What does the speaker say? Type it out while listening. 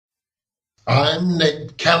I'm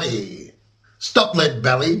Ned Kelly. Stop, lead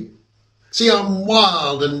belly. See, I'm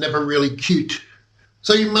wild and never really cute.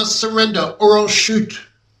 So you must surrender or I'll shoot.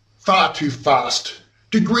 Far too fast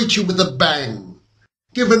to greet you with a bang.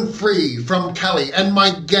 Given free from Kelly and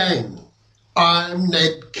my gang. I'm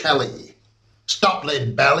Ned Kelly. Stop,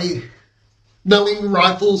 lead belly. Knowing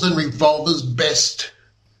rifles and revolvers best,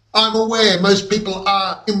 I'm aware most people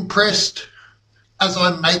are impressed as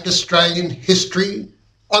I make Australian history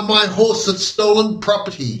on my horse that's stolen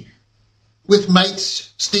property. With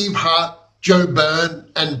mates Steve Hart, Joe Byrne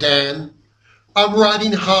and Dan, I'm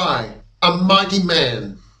riding high, a mighty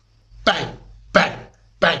man. Bang, bang,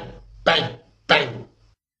 bang, bang, bang.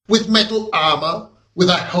 With metal armour, with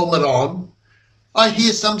a helmet on, I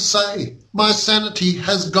hear some say my sanity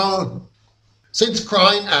has gone. Since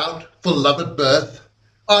crying out for love at birth,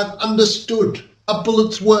 I've understood a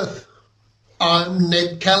bullet's worth. I'm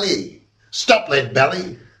Ned Kelly. Stop, lead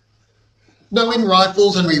belly. Knowing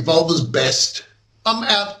rifles and revolvers best, I'm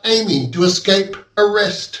out aiming to escape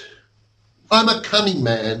arrest. I'm a cunning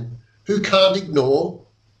man who can't ignore.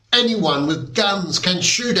 Anyone with guns can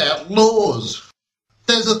shoot out laws.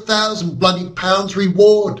 There's 1,000 bloody pounds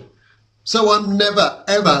reward, so I'm never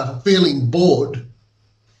ever feeling bored.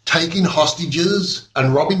 Taking hostages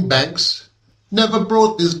and robbing banks never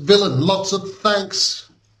brought this villain lots of thanks.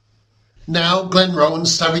 Now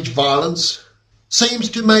Glenrowan's savage violence seems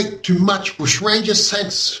to make too much bushranger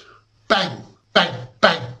sense. Bang, bang,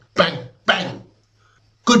 bang, bang, bang.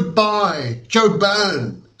 Goodbye, Joe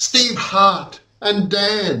Byrne, Steve Hart and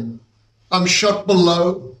Dan. I'm shot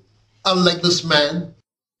below, a legless man.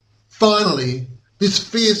 Finally, this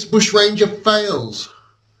fierce bushranger fails,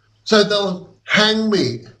 so they'll hang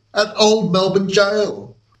me at old Melbourne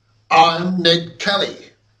jail. I'm Ned Kelly.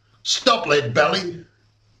 Stop, lead belly.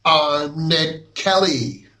 I'm Ned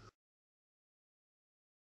Kelly.